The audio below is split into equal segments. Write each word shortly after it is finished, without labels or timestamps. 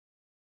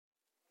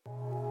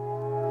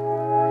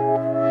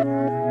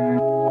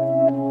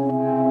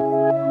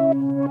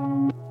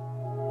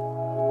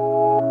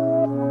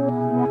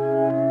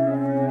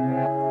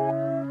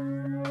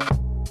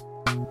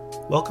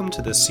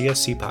Welcome to the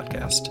CSC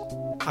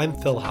Podcast. I'm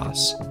Phil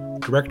Haas,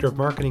 Director of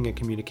Marketing and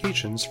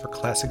Communications for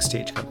Classic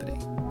Stage Company.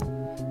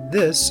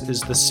 This is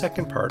the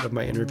second part of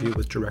my interview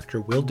with director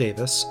Will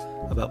Davis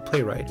about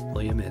playwright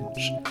William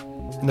Inge.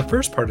 In the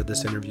first part of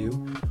this interview,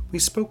 we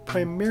spoke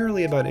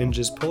primarily about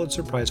Inge's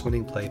Pulitzer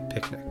Prize-winning play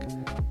Picnic.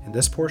 In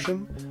this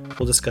portion,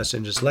 we'll discuss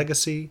Inge's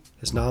legacy,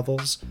 his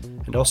novels,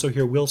 and also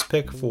hear Will's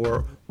pick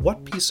for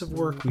what piece of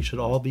work we should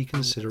all be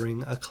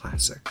considering a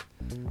classic.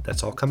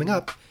 That's all coming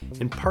up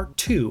in part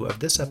 2 of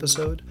this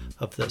episode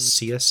of the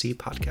CSC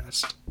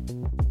Podcast.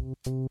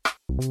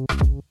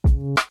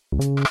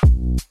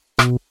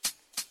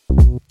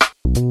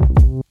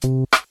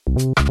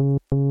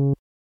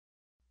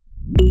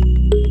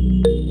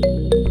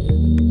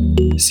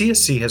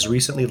 CSC has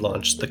recently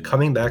launched the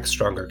Coming Back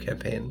Stronger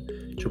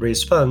campaign to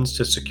raise funds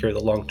to secure the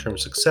long-term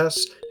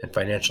success and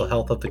financial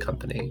health of the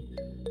company.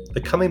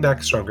 The Coming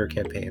Back Stronger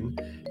campaign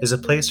is a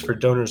place for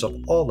donors of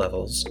all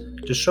levels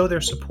to show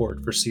their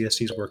support for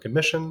CSC's work and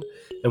mission,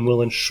 and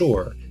will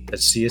ensure that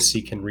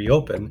CSC can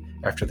reopen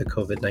after the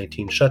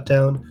COVID-19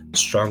 shutdown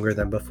stronger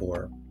than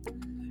before.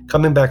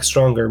 Coming Back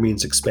Stronger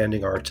means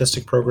expanding our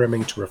artistic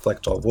programming to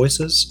reflect all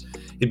voices.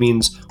 It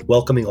means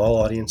welcoming all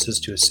audiences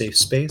to a safe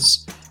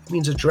space. It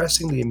means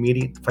addressing the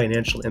immediate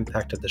financial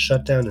impact of the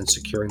shutdown and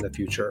securing the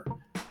future.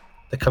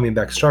 The Coming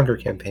Back Stronger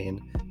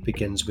campaign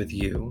begins with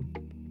you.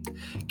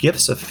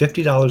 Gifts of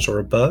 $50 or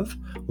above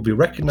will be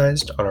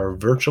recognized on our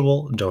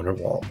virtual donor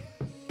wall.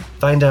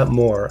 Find out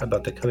more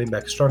about the Coming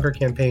Back Stronger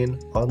campaign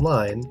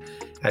online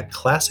at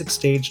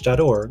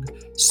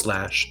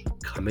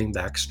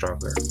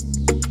classicstage.org/comingbackstronger.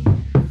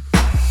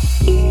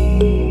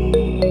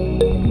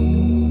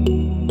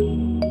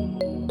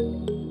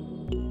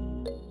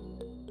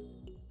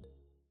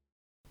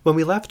 When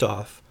we left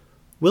off,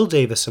 Will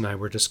Davis and I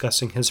were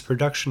discussing his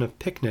production of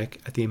Picnic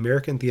at the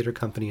American Theater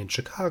Company in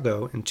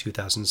Chicago in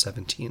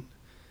 2017.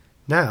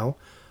 Now,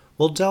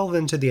 we'll delve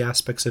into the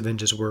aspects of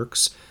Inge's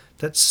works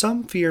that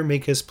some fear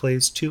make his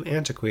plays too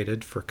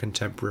antiquated for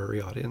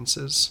contemporary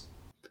audiences.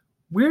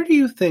 Where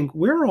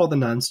are all the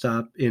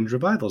nonstop Inge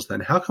revivals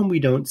then? How come we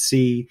don't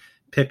see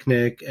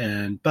Picnic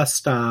and Bus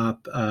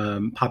Stop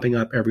popping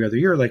up every other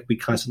year? Like we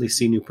constantly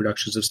see new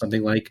productions of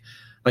something like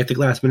The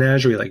Glass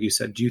Menagerie, like you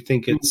said. Do you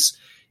think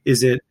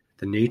is it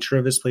the nature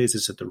of his plays?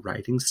 Is it the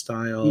writing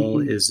style?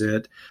 Mm-hmm. Is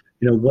it,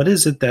 what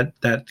is it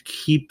that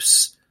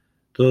keeps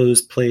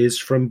those plays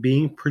from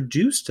being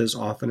produced as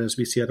often as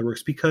we see other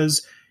works?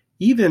 Because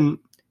even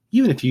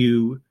if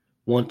you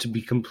want to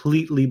be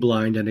completely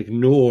blind and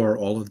ignore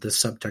all of the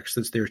subtext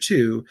that's there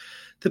too,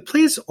 the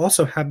plays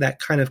also have that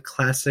kind of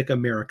classic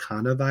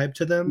Americana vibe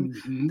to them,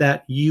 mm-hmm.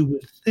 that you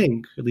would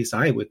think, at least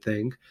I would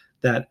think,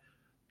 that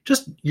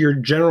just your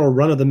general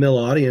run-of-the-mill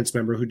audience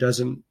member who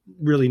doesn't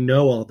really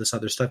know all of this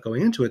other stuff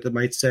going into it, that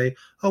might say,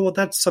 oh, well,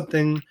 that's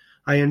something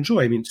I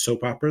enjoy. I mean,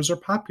 soap operas are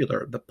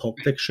popular. The Pulp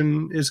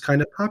Fiction is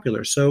kind of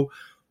popular. So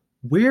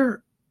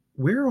where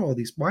are all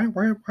these? Why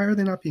are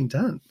they not being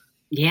done?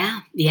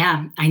 Yeah,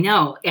 I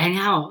know.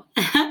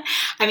 I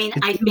mean,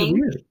 I think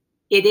weird.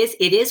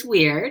 It is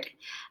weird.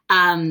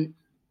 And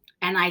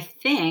I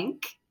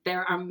think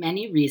there are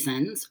many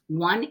reasons.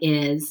 One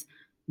is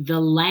the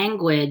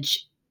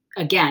language,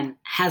 again,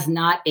 has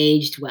not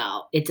aged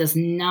well. It does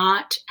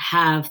not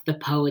have the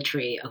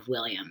poetry of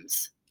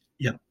Williams.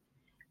 Yeah.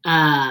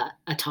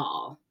 At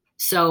all.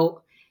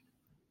 So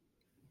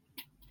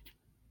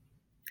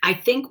I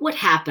think what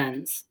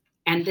happens,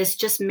 and this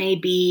just may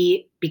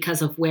be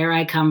because of where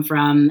I come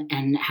from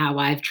and how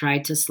I've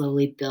tried to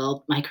slowly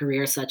build my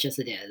career such as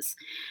it is,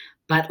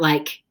 but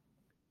like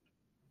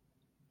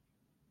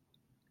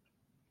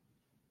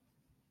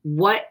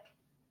what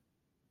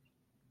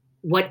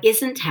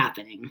isn't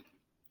happening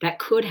that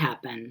could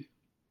happen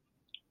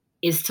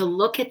is to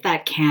look at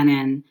that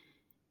canon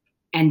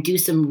and do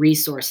some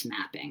resource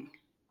mapping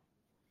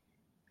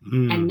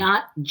and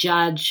not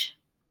judge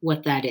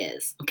what that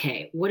is.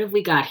 Okay, what have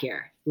we got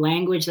here?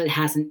 Language that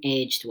hasn't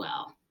aged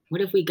well.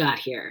 What have we got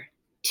here?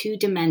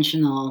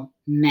 2-dimensional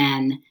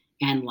men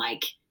and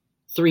like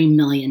 3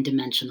 million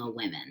dimensional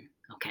women.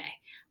 Okay,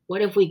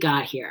 what have we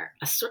got here?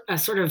 A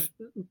sort of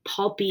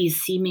pulpy,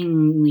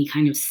 seemingly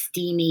kind of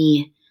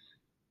steamy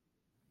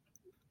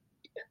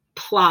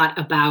plot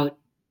about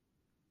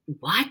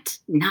what?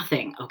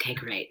 Nothing. Okay,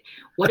 great.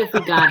 What have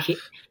we got here?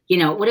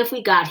 What have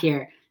we got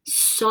here?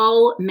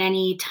 So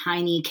many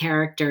tiny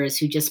characters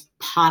who just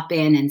pop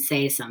in and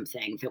say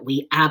something that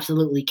we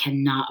absolutely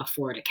cannot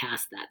afford a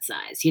cast that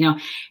size,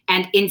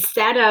 and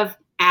instead of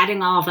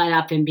adding all of that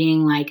up and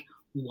being like,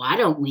 why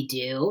don't we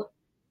do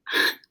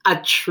a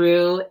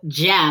true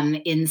gem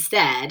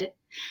instead?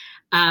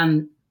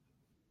 All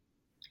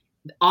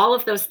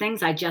of those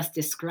things I just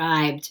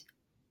described,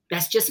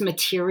 that's just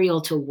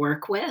material to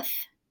work with.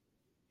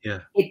 Yeah.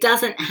 It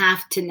doesn't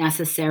have to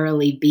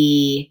necessarily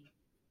be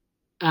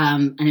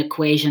an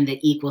equation that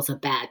equals a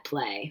bad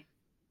play.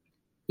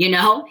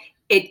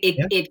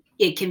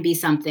 It can be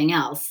something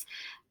else.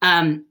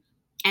 And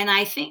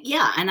I think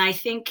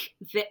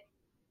that,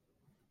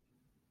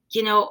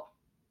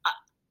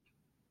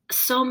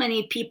 so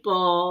many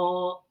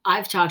people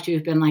I've talked to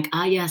have been like,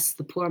 ah, yes,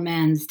 the poor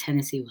man's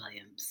Tennessee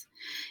Williams.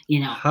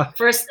 Huh.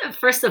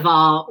 First of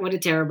all, what a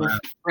terrible Wow.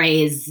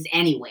 phrase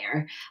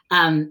anywhere.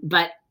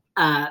 But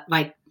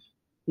like,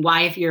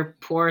 why, if you're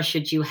poor,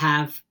 should you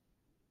have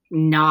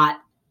not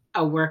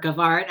a work of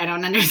art? I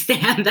don't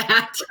understand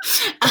that.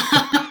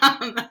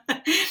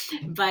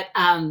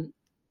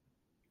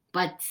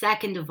 But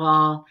second of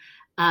all,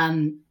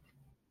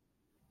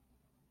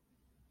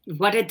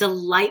 what a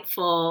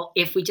delightful,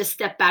 if we just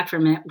step back for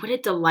a minute, what a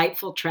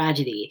delightful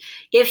tragedy.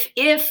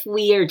 If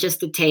we are just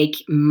to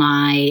take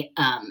my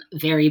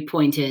very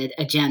pointed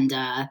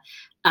agenda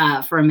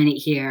for a minute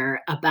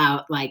here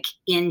about like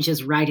Inge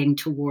is writing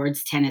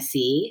towards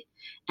Tennessee,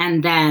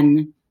 and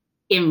then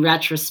in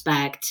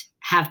retrospect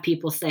have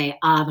people say,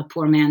 ah, the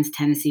poor man's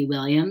Tennessee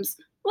Williams,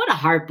 what a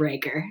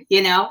heartbreaker,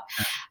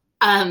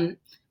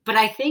 but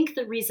I think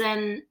the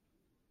reason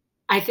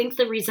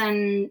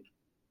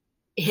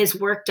his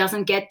work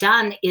doesn't get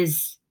done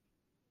is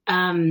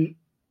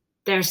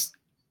there's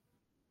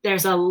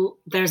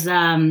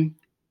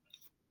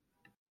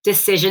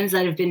decisions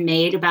that have been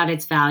made about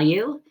its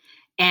value,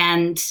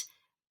 and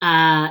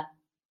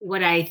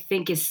what I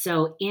think is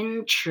so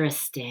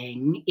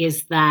interesting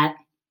is that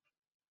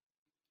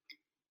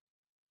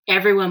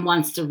everyone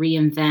wants to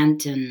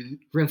reinvent and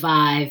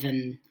revive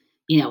and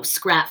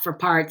scrap for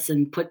parts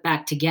and put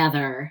back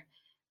together.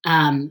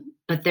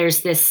 But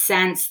there's this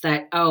sense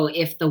that, oh,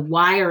 if the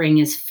wiring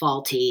is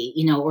faulty,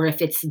 or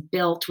if it's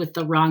built with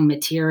the wrong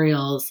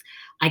materials,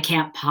 I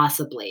can't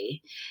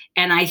possibly.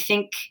 And I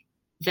think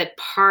that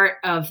part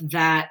of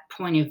that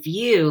point of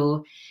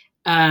view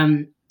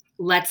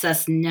lets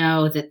us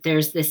know that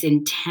there's this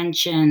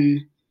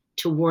intention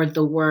toward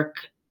the work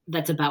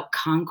that's about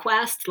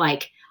conquest.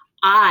 Like,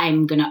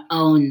 I'm going to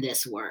own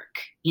this work,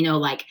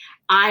 like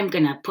I'm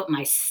going to put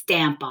my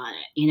stamp on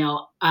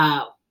it,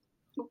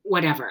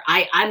 whatever.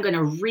 I'm going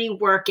to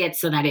rework it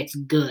so that it's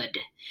good.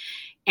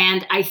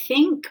 And I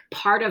think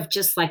part of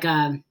just like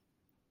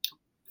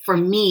for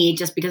me,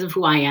 just because of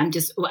who I am,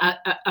 just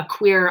a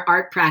queer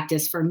art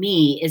practice for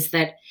me is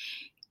that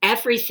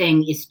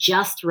everything is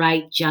just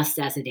right, just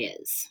as it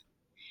is.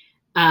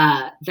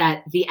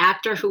 That the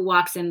actor who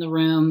walks in the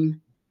room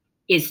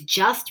is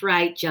just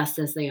right, just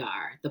as they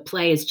are. The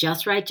play is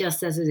just right,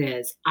 just as it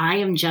is. I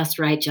am just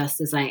right, just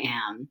as I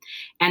am.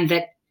 And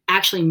that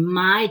actually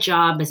my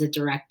job as a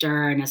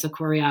director and as a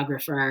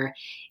choreographer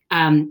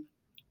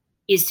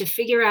is to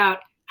figure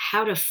out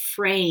how to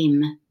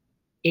frame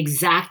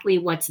exactly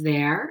what's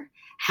there,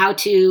 how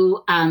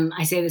to,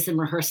 I say this in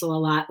rehearsal a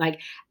lot, like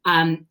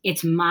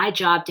it's my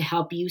job to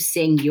help you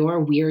sing your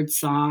weird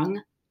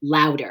song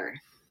louder,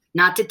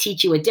 not to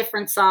teach you a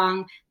different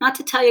song, not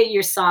to tell you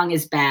your song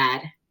is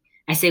bad.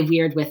 I say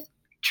weird with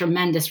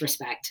tremendous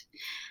respect.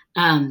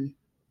 That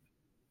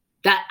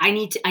I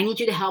need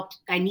to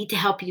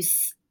help you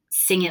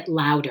sing it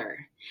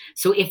louder.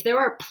 So if there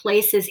are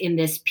places in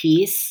this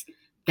piece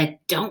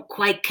that don't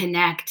quite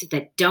connect,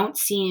 that don't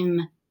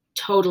seem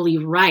totally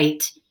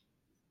right,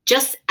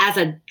 just as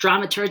a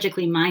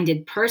dramaturgically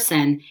minded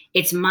person,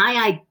 it's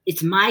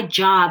my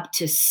job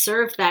to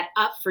serve that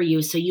up for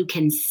you so you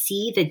can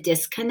see the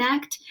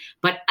disconnect,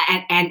 but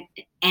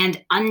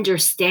and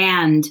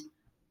understand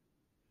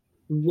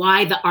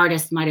why the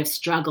artist might have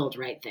struggled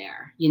right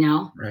there,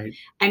 Right.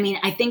 I mean,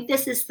 I think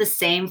this is the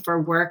same for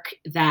work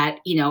that,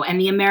 and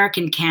the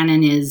American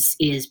canon is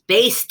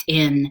based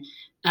in,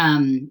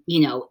 in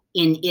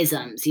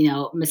isms,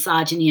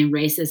 misogyny and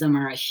racism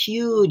are a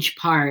huge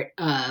part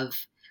of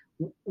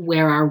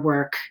where our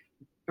work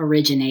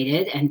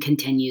originated and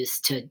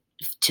continues to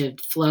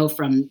flow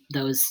from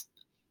those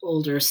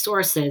older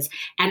sources,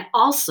 and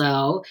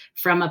also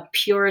from a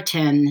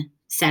Puritan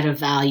set of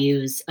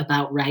values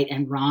about right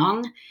and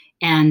wrong,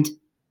 and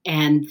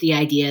the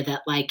idea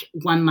that like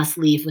one must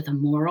leave with a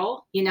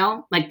moral,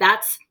 like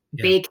that's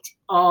baked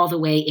all the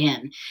way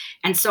in.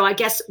 And so I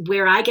guess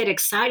where I get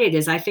excited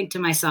is I think to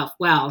myself,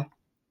 well,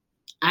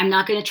 I'm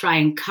not going to try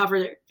and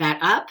cover that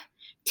up,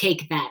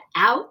 take that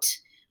out,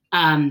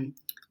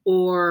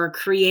 or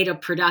create a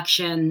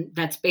production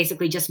that's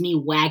basically just me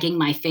wagging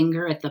my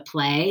finger at the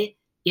play,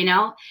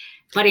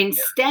 but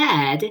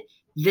instead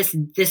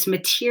this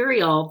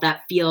material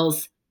that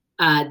feels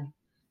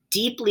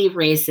deeply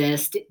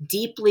racist,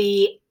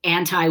 deeply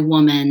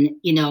anti-woman,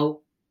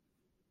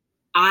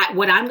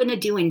 what I'm going to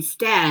do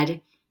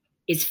instead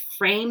is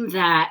frame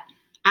that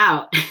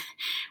out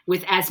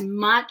with as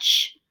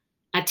much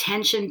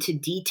attention to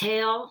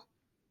detail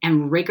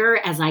and rigor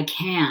as I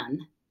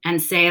can, and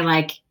say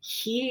like,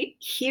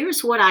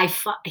 here's what I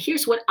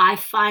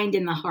find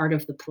in the heart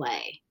of the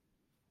play.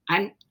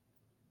 And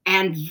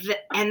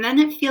then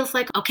it feels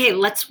like, okay,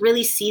 let's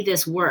really see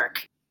this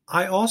work.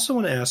 I also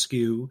want to ask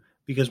you,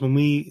 because when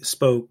we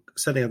spoke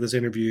setting up this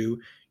interview,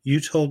 you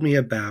told me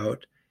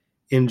about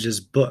Inge's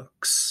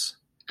books.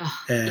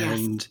 Oh,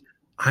 and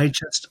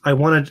yes. I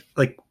want to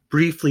like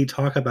briefly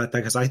talk about that,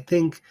 because I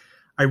think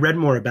I read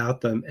more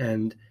about them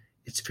and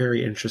it's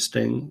very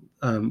interesting,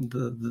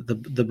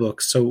 the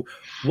books. So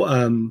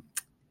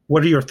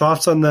What are your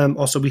thoughts on them?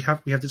 Also, we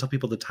have to tell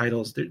people the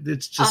titles.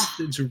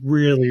 It's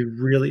really,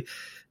 really,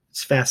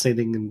 it's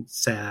fascinating and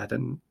sad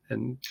and.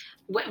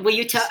 Will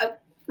you tell?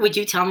 Would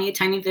you tell me a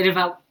tiny bit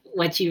about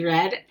what you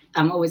read?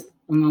 I'm always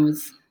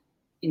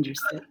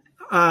interested.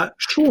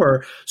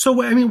 Sure.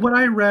 So, I mean, what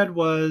I read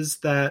was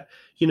that,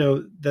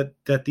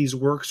 that these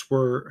works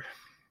were,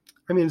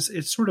 I mean,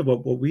 it's sort of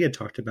what we had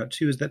talked about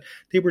too, is that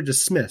they were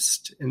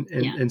dismissed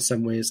in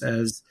some ways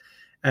as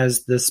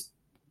this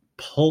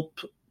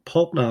pulp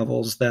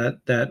novels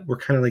that were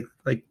kind of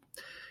like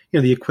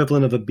the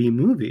equivalent of a B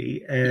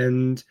movie.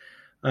 And,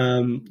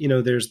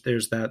 there's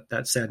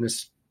that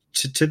sadness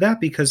to that,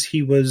 because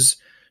he was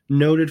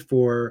noted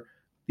for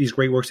these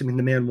great works. I mean,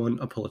 the man won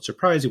a Pulitzer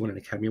Prize, he won an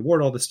Academy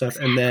Award, all this stuff,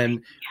 and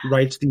then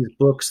writes these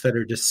books that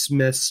are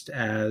dismissed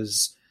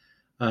as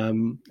I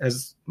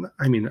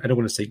mean, I don't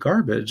want to say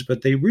garbage,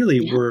 but they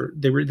really were.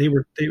 They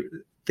were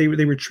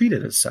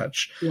treated as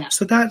such. Yeah.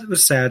 So that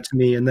was sad to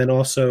me. And then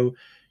also,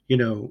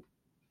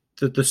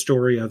 the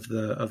story of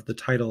the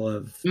title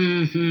of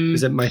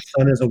is it My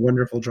Son is a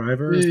Wonderful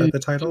Driver? Is that the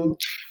title?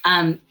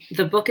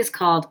 The book is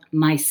called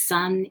My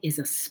Son is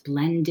a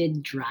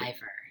Splendid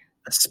Driver.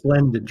 A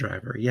Splendid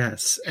Driver,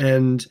 yes.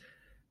 And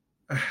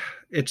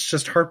it's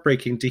just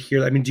heartbreaking to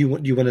hear. I mean, do you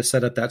want to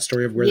set up that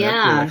story of where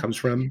that comes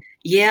from?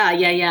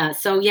 Yeah.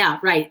 So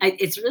right.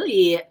 It's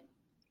really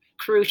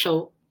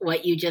crucial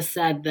what you just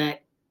said,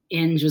 that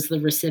Inge was the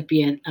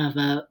recipient of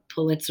a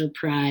Pulitzer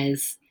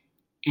Prize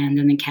and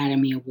an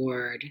Academy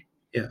Award.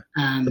 Yeah.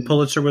 The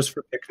Pulitzer was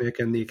for Picnic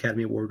and the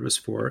Academy Award was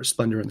for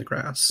Splendor in the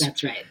Grass.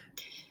 That's right.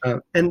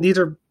 And these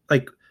are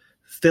like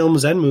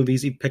films and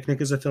movies.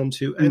 Picnic is a film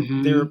too,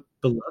 and they're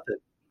beloved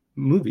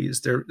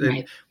movies.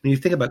 Right. When you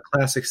think about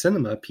classic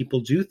cinema,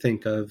 people do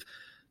think of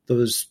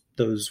those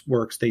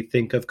works. They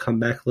think of Come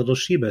Back Little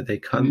Sheba. They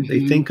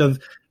think of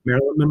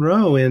Marilyn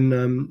Monroe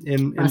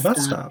in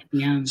Bus Stop.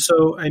 Yeah.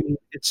 So I mean,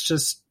 it's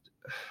just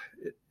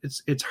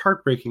it's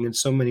heartbreaking in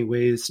so many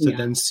ways to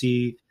then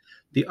see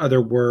the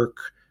other work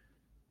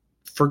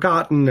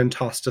forgotten and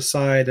tossed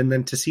aside, and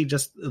then to see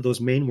just those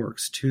main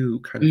works too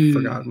kind of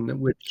forgotten,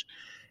 which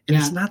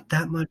it's not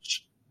that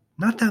much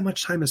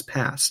time has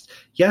passed.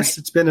 Yes, right.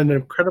 It's been an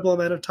incredible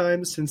amount of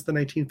time since the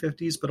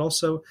 1950s, but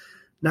also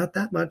not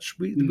that much.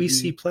 We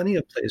see plenty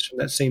of plays from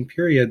that same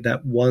period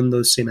that won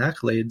those same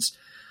accolades,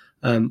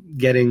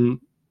 getting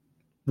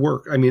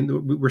work. I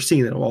mean, we're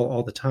seeing it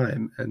all the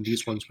time, and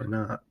these ones were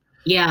not.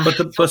 Yeah. But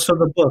the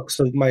book,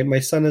 so my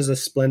Son is a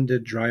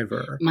Splendid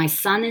Driver. My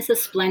Son is a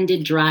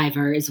Splendid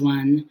Driver is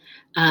one.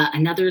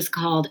 Another is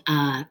called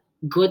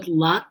Good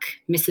Luck,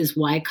 Mrs.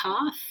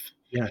 Wyckoff.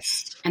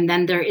 Yes. And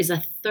then there is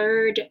a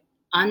third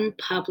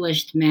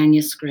unpublished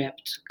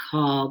manuscript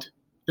called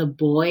The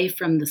Boy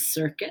from the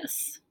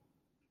Circus.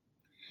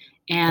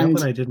 And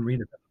that one I didn't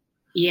read about.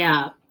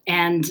 Yeah.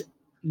 And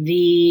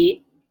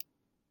the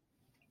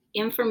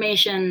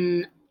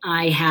information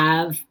I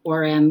have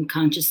or am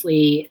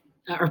consciously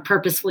or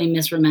purposefully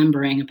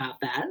misremembering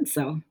about that.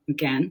 So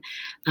again,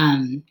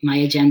 my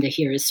agenda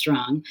here is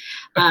strong.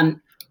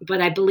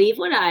 But I believe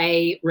what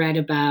I read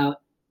about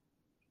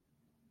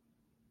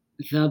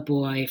The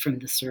Boy from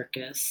the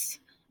Circus,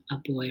 A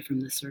Boy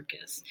from the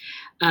Circus,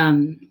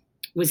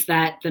 was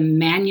that the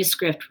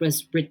manuscript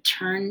was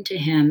returned to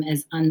him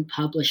as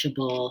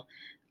unpublishable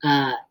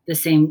the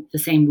same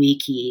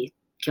week he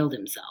killed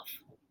himself.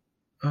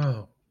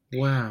 Oh,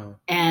 wow.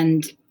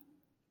 And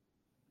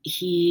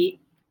he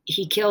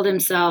killed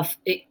himself,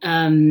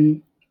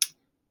 sitting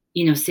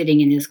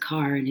in his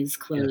car in his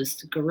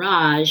closed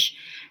garage.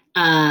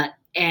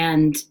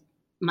 And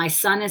My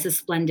Son is a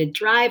Splendid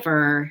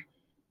Driver,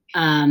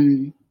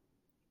 I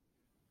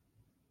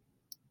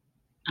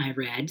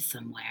read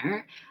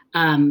somewhere,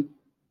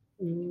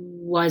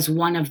 was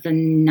one of the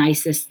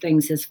nicest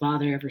things his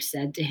father ever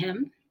said to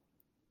him.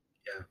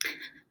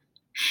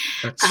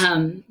 Yeah.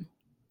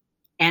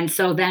 And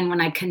so then when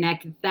I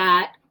connected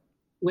that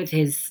with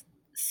his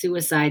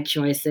suicide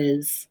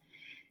choices,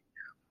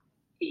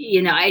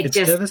 it's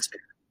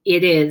devastating.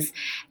 It is.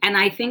 And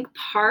I think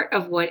part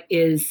of what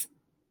is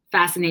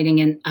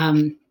fascinating,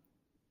 and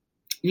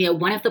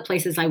one of the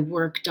places I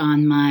worked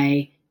on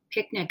my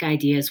Picnic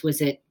ideas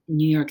was at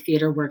New York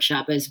Theater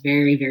Workshop. I was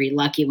very, very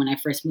lucky when I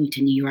first moved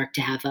to New York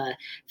to have a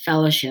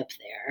fellowship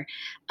there.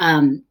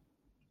 And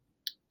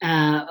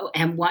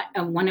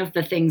one of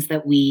the things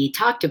that we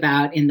talked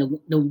about in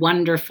the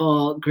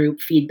wonderful group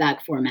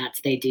feedback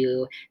formats they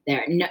do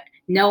there,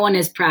 no one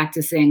is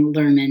practicing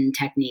Lerman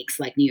techniques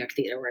like New York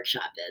Theater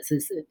Workshop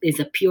is. It's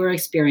a pure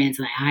experience,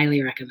 and I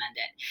highly recommend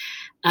it.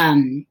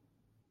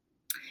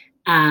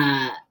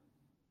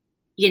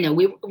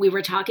 We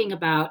were talking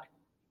about,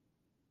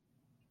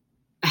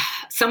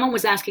 someone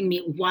was asking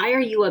me, why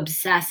are you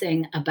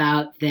obsessing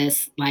about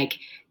this like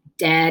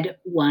dead,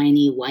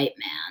 whiny white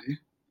man?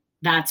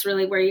 That's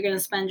really where you're going to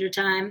spend your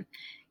time,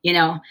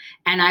 And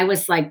I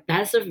was like,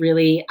 that's a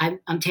really,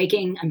 I'm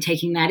taking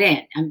that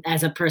in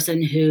as a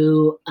person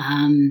who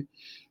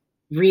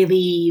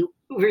really,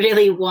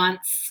 really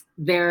wants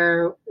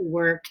their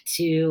work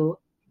to,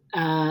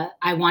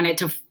 I want it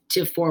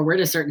to forward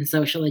a certain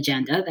social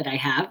agenda that I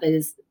have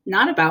is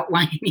not about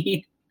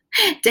whiny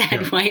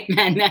dead white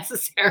men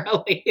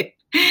necessarily.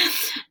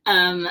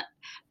 um,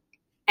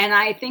 and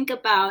I think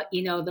about,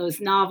 those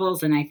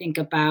novels, and I think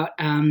about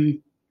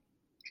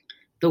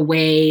the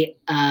way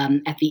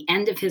at the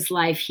end of his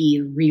life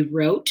he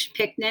rewrote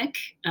Picnic.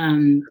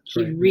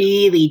 He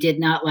really did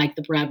not like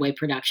the Broadway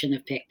production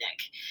of Picnic.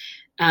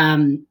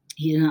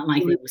 He did not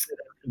like it. Was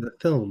the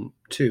film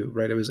too,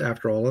 right? It was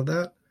after all of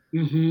that.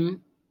 Mm-hmm.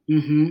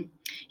 Mm-hmm.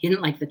 He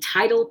didn't like the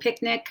title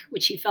Picnic,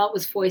 which he felt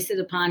was foisted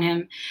upon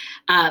him.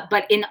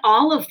 But in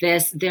all of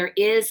this, there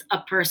is a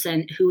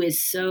person who is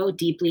so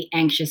deeply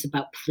anxious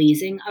about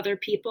pleasing other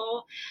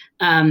people,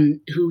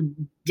 who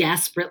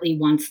desperately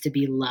wants to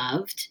be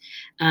loved.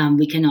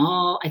 We can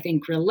all, I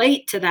think,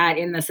 relate to that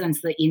in the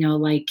sense that,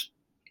 like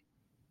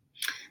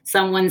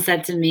someone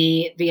said to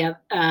me the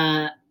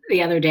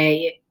other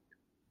day,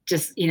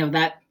 just,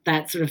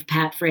 that sort of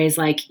pat phrase,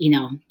 like,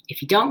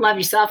 if you don't love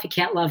yourself, you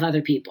can't love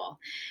other people.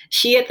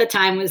 She at the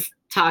time was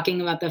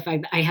talking about the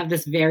fact that I have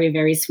this very,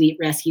 very sweet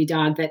rescue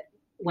dog that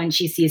when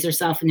she sees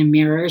herself in a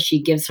mirror,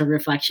 she gives her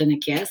reflection a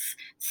kiss.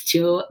 It's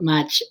too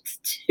much.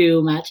 It's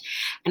too much.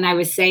 And I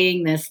was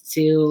saying this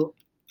to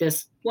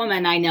this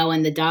woman I know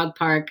in the dog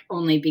park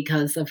only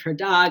because of her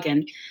dog.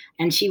 And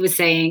she was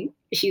saying,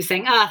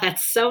 oh,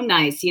 that's so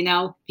nice.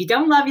 If you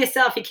don't love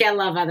yourself, you can't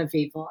love other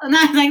people. And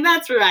I was like,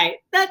 that's right.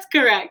 That's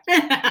correct.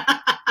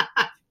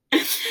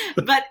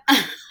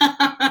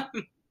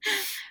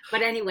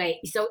 But anyway,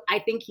 so I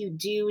think you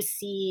do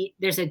see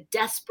there's a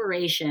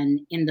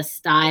desperation in the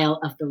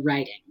style of the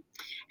writing.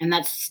 And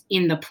that's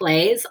in the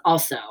plays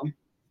also.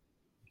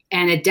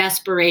 And a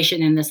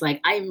desperation in this,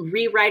 like, I'm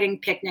rewriting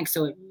Picnic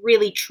so it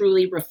really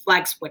truly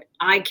reflects what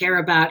I care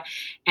about.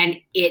 And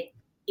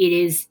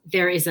there's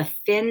a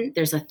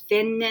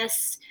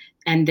thinness,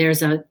 and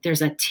there's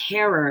a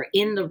terror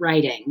in the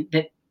writing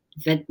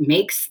that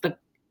makes that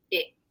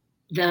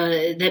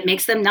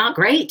makes them not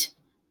great,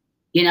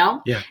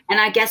 Yeah. And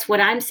I guess what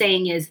I'm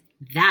saying is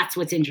that's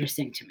what's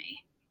interesting to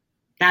me.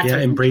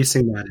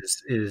 Embracing that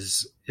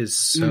is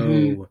so.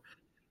 Mm-hmm.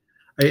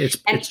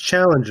 It's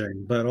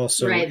challenging, but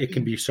also it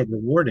can be so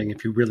rewarding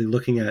if you're really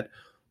looking at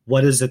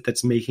what is it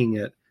that's making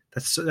it.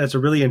 That's a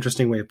really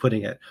interesting way of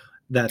putting it.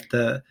 That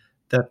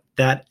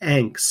that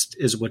angst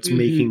is what's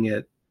making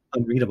it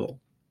unreadable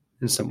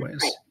in some ways.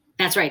 Right.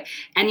 That's right.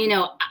 And,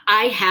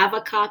 I have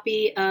a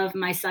copy of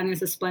My Son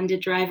is a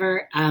Splendid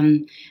Driver.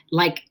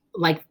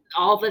 Like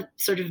all the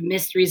sort of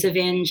mysteries of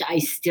Inge, I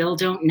still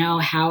don't know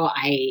how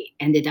I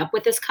ended up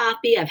with this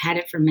copy. I've had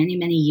it for many,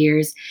 many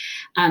years.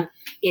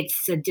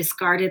 It's a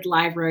discarded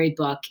library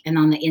book, and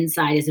on the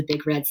inside is a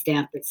big red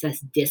stamp that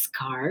says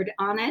discard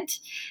on it.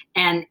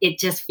 And it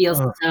just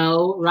feels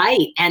so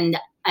right and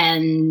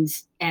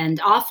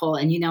awful.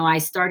 And, I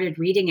started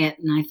reading it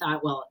and I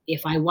thought, well,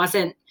 if I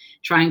wasn't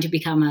trying to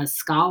become a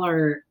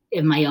scholar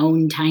in my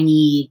own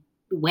tiny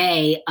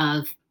way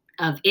of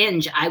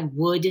Inge, I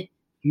would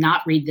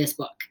not read this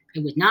book. I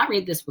would not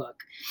read this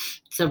book.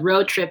 It's a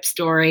road trip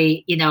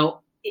story.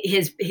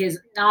 His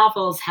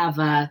novels have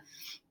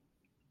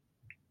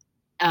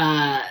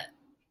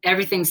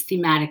everything's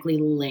thematically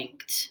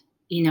linked.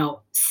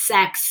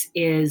 Sex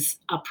is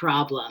a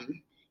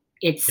problem.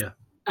 It's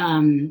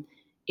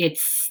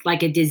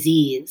like a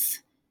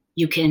disease.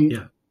 You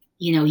can,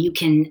 you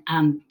can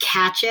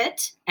catch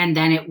it, and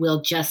then it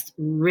will just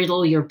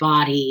riddle your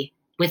body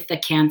with the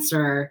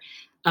cancer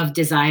of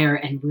desire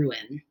and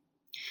ruin.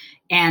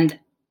 And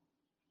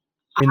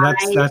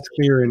that's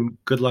clear in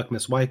Good Luck,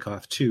 Miss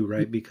Wyckoff too,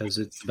 right? Because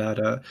it's about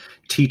a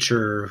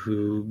teacher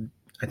who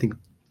I think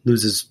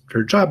loses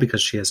her job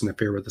because she has an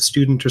affair with a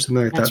student or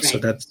something like that. Right. So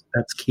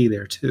that's key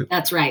there too.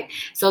 That's right.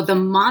 So the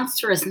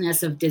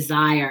monstrousness of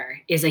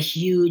desire is a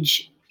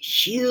huge,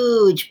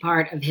 huge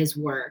part of his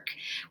work,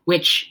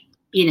 which,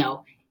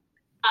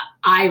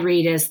 I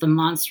read as the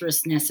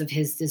monstrousness of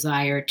his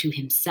desire to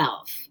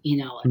himself,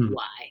 and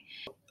why.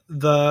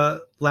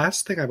 The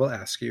last thing I will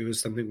ask you is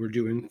something we're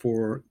doing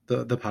for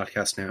the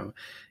podcast now,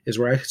 is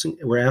we're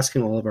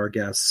asking all of our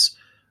guests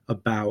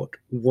about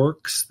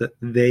works that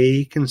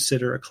they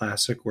consider a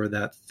classic, or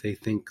that they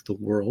think the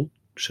world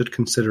should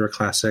consider a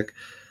classic,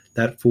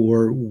 that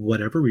for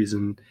whatever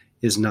reason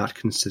is not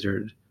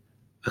considered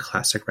a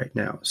classic right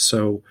now.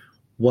 So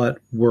what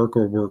work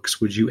or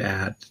works would you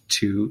add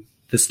to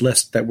this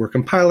list that we're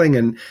compiling?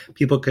 And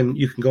you can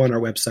go on our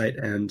website,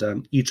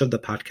 and each of the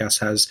podcasts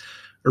has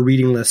a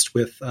reading list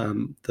with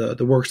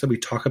the works that we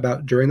talk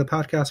about during the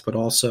podcast, but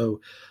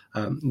also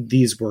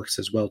these works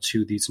as well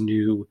too, these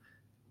new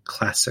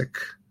classic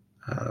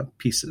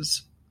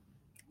pieces.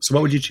 So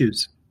what would you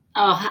choose?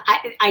 Oh,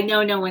 I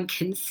know no one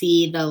can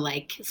see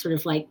the sort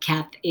of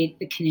cat ate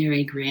the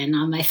canary grin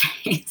on my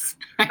face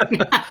right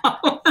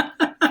now.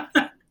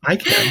 I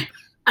can.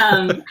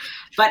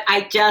 But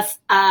I just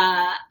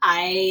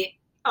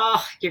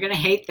you're gonna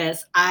hate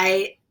this.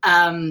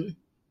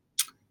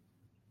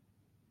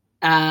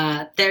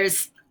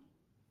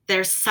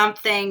 There's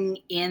something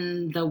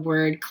in the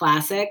word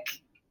classic.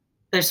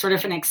 There's sort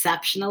of an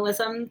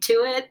exceptionalism to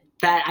it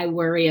that I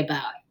worry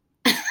about.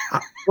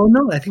 Well,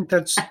 no, I think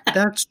that's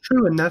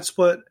true, and that's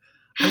what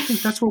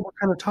we're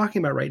kind of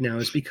talking about right now,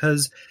 is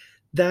because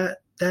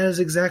that is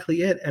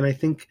exactly it. And I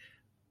think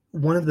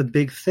one of the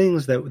big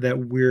things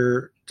that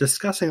we're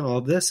discussing in all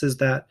of this is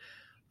that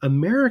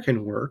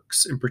American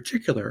works in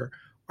particular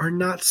are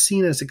not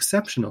seen as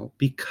exceptional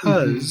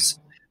because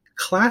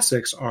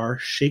classics are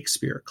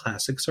Shakespeare,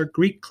 classics are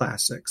Greek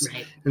classics.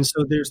 Right. And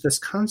so there's this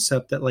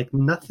concept that like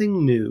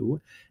nothing new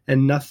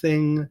and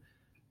nothing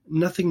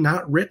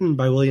not written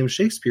by William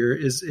Shakespeare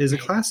is a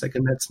classic,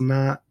 and that's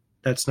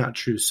not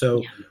true.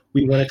 So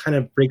we want to kind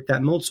of break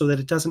that mold so that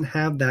it doesn't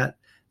have that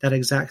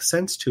exact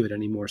sense to it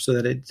anymore, so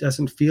that it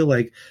doesn't feel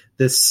like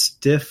this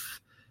stiff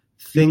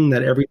thing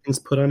that everything's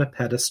put on a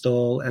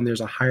pedestal and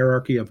there's a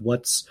hierarchy of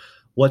what's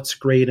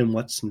great and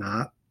what's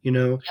not,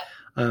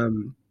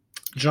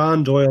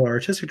 John Doyle, our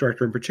artistic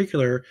director in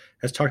particular,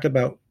 has talked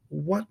about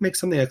what makes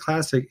something a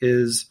classic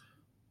is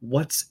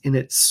what's in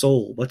its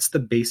soul, what's the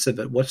base of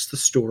it, what's the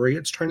story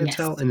it's trying to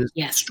tell, and is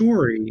the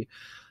story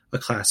a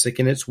classic.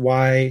 And it's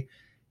why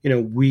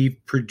we've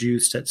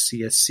produced at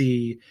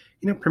CSC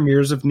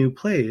premieres of new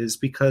plays,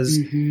 because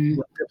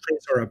what the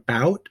plays are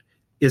about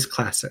is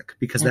classic,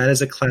 because that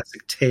is a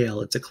classic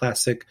tale, it's a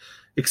classic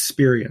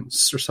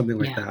experience or something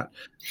like that.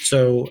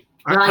 So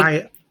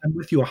I'm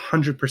with you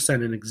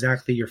 100% in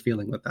exactly your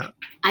feeling with that.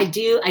 I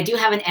do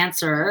have an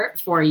answer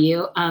for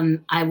you.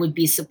 I would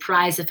be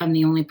surprised if I'm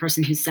the only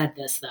person who said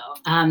this,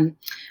 though.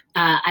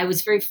 I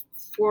was very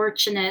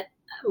fortunate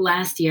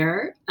last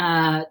year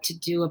to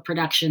do a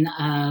production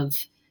of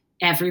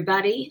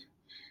Everybody,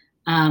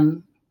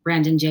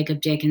 Brandon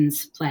Jacob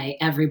Jenkins' play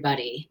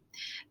Everybody,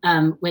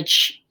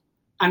 which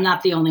I'm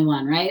not the only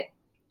one, right?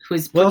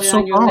 Who's put it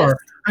on your list?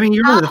 I mean,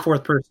 you're only the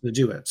fourth person to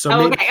do it,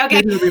 so maybe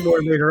there'll be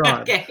more later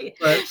on.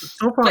 But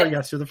so far,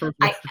 yes, you're the first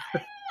one.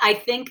 I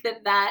think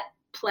that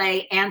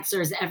play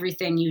answers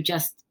everything you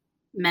just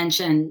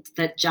mentioned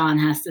that John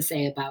has to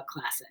say about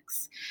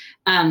classics.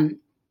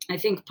 I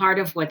think part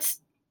of what's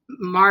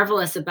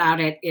marvelous about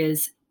it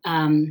is,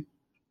 and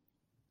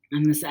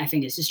this I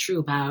think is just true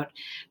about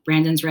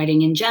Brandon's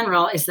writing in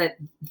general, is that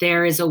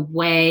there is a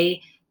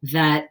way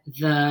that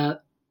the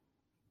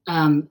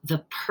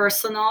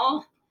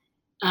personal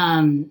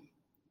and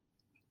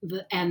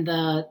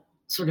the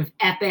sort of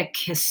epic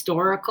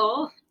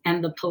historical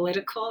and the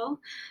political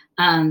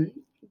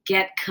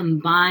get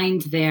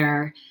combined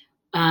there,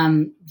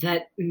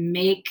 that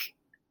make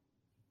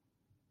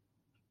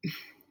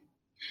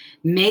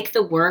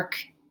the work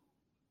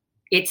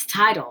its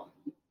title,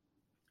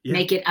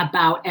 make it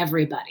about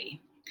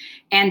everybody.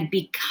 And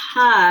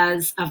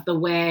because of the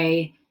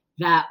way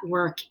that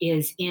work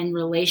is in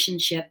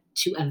relationship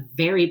to a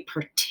very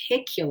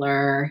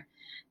particular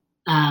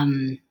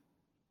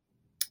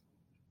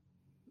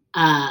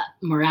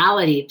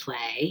morality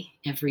play,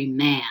 Every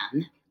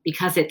Man,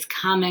 because it's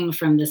coming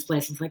from this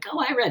place, it's like,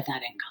 oh, I read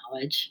that in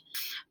college.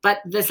 But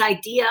this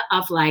idea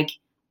of like,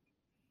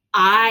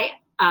 I,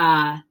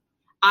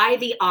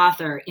 the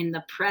author, in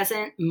the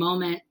present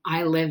moment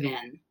I live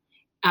in,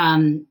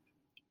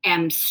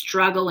 am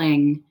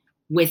struggling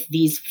with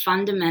these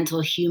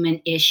fundamental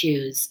human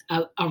issues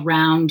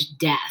around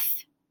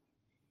death.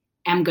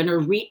 I'm going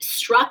to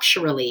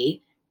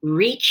structurally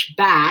reach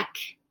back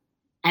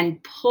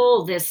and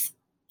pull this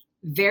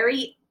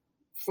very,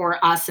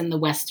 for us in the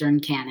Western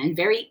canon,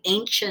 very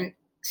ancient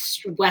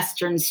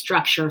Western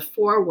structure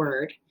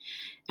forward.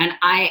 And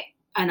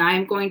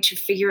I'm going to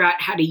figure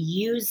out how to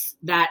use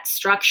that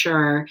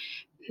structure,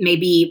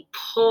 maybe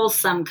pull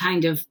some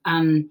kind of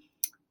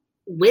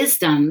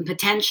wisdom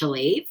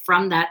potentially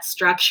from that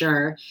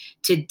structure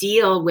to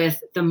deal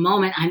with the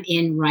moment I'm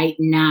in right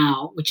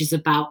now, which is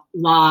about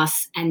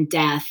loss and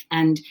death.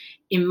 And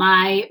in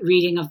my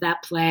reading of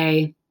that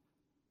play,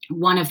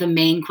 one of the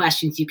main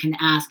questions you can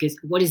ask is,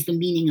 what is the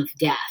meaning of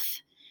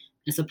death,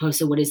 as opposed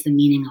to what is the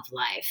meaning of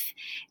life?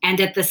 And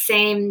at the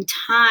same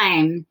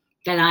time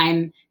that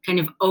I'm kind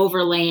of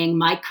overlaying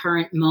my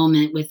current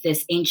moment with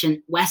this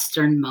ancient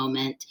Western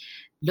moment,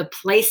 the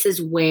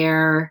places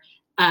where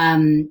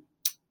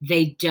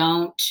they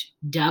don't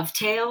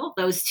dovetail,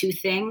 those two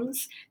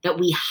things, that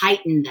we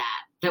heighten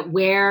that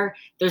where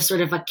there's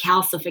sort of a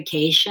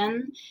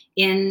calcification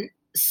in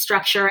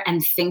structure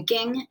and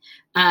thinking,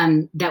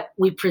 that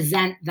we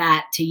present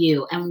that to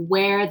you. And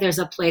where there's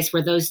a place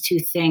where those two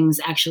things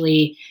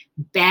actually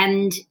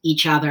bend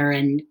each other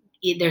and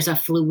there's a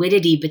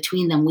fluidity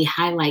between them, we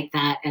highlight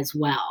that as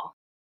well.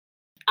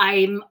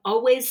 I'm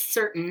always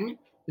certain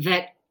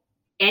that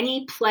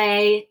any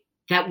play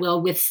that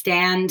will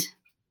withstand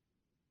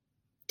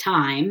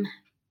time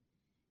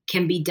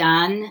can be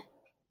done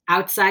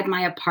outside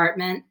my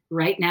apartment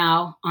right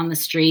now on the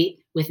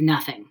street with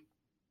nothing.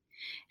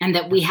 And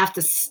that we have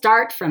to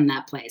start from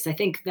that place. I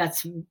think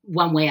that's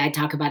one way I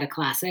talk about a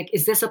classic.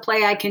 Is this a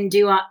play I can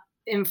do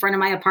in front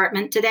of my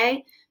apartment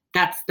today?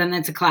 Then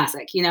it's a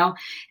classic,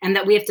 and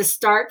that we have to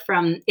start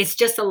from, it's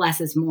just a less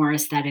is more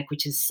aesthetic,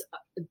 which has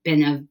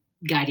been a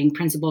guiding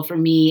principle for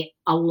me,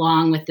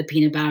 along with the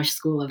Pina Bausch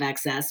School of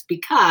Excess,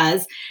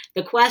 because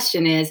the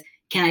question is,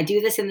 can I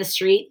do this in the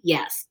street?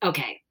 Yes.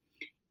 Okay.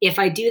 if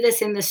I do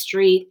this in the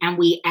street and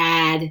we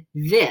add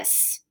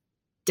this,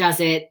 does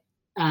it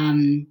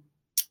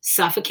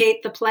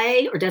suffocate the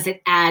play, or does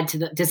it add to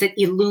does it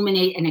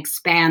illuminate and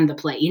expand the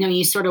play?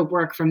 You sort of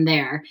work from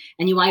there,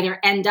 and you either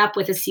end up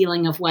with a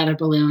ceiling of weather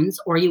balloons,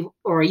 or you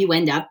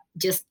end up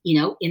just,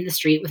 in the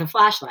street with a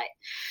flashlight.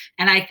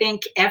 And I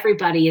think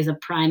Everybody is a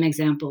prime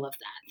example of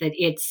that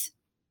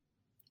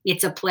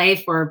it's a play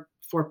for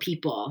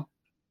people,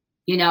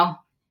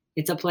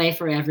 it's a play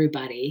for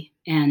everybody.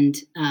 And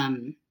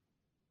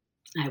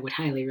I would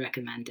highly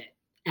recommend it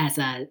as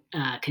a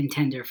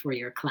contender for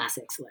your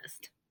classics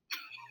list.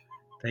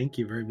 Thank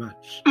you very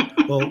much.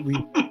 Well, we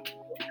add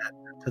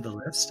that to the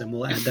list, and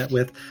we'll add that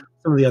with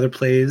some of the other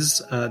plays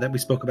that we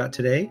spoke about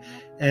today.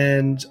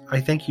 And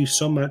I thank you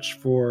so much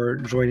for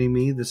joining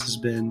me. This has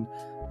been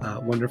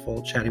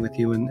wonderful chatting with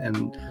you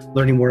and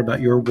learning more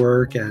about your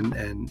work and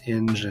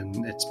Inge,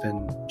 and it's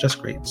been just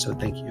great. So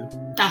thank you.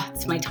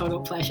 It's my total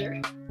pleasure.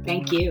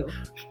 Thank you.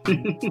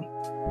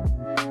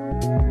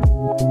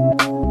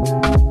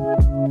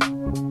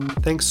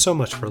 Thanks so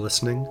much for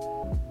listening.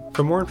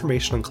 For more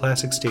information on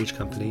Classic Stage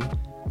Company,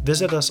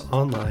 visit us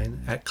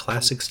online at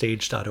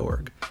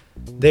classicstage.org.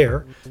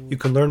 There, you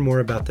can learn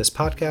more about this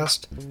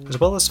podcast, as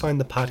well as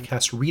find the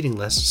podcast reading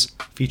lists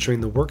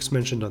featuring the works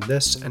mentioned on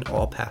this and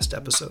all past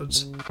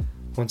episodes.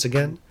 Once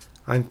again,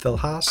 I'm Phil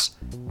Haas,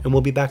 and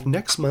we'll be back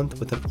next month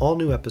with an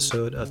all-new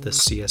episode of the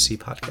CSC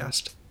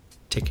podcast.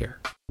 Take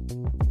care.